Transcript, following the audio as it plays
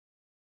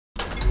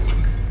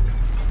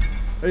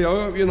Hey, I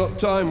hope you're not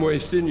time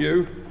wasting,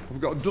 you.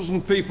 I've got a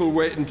dozen people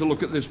waiting to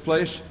look at this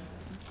place.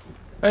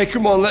 Hey,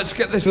 come on, let's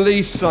get this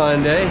lease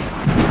signed, eh?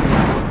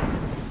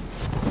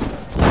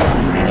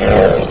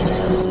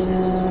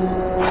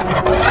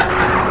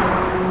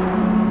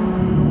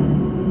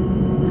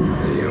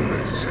 The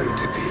human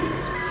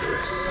centipede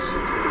first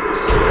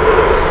sequence.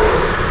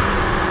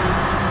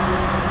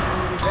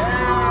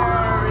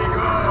 There we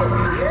go!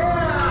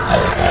 Yeah!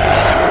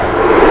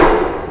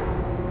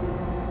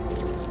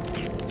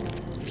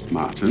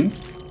 Martin,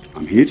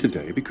 I'm here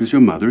today because your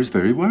mother is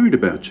very worried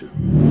about you.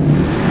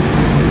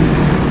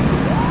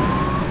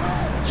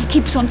 He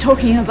keeps on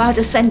talking about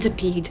a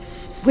centipede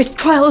with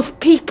 12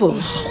 people.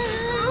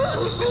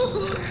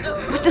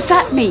 What does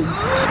that mean?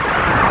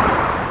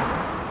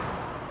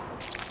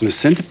 The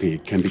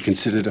centipede can be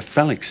considered a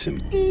phallic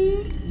symbol.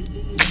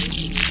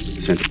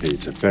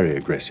 Centipedes are very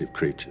aggressive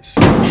creatures.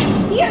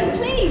 Ian,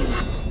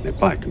 please! Their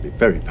bite can be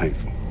very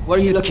painful. What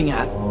are you looking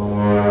at?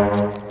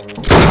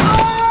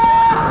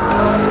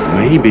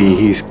 Maybe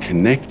he's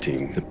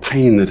connecting the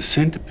pain that a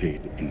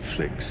centipede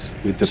inflicts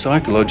with the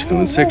psychological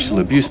and sexual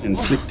abuse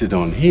inflicted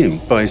on him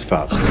by his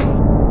father.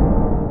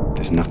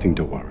 There's nothing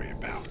to worry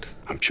about.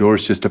 I'm sure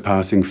it's just a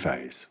passing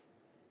phase.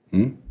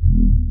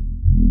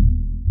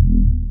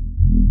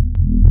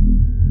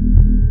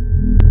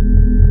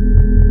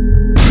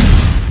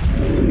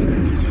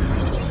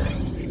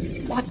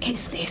 What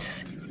is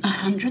this?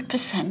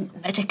 100%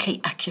 medically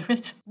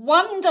accurate.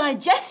 One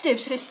digestive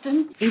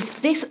system? Is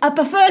this a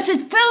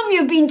perverted film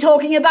you've been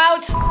talking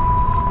about?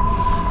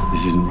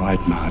 This isn't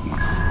right, Martin.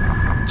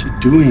 What you're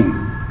doing,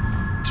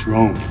 it's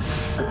wrong.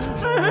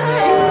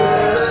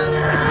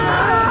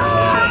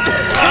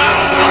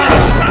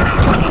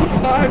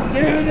 I'm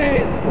doing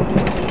it!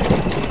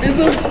 It's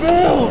a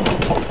film!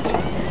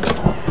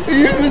 A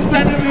human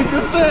centipede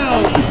to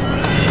film!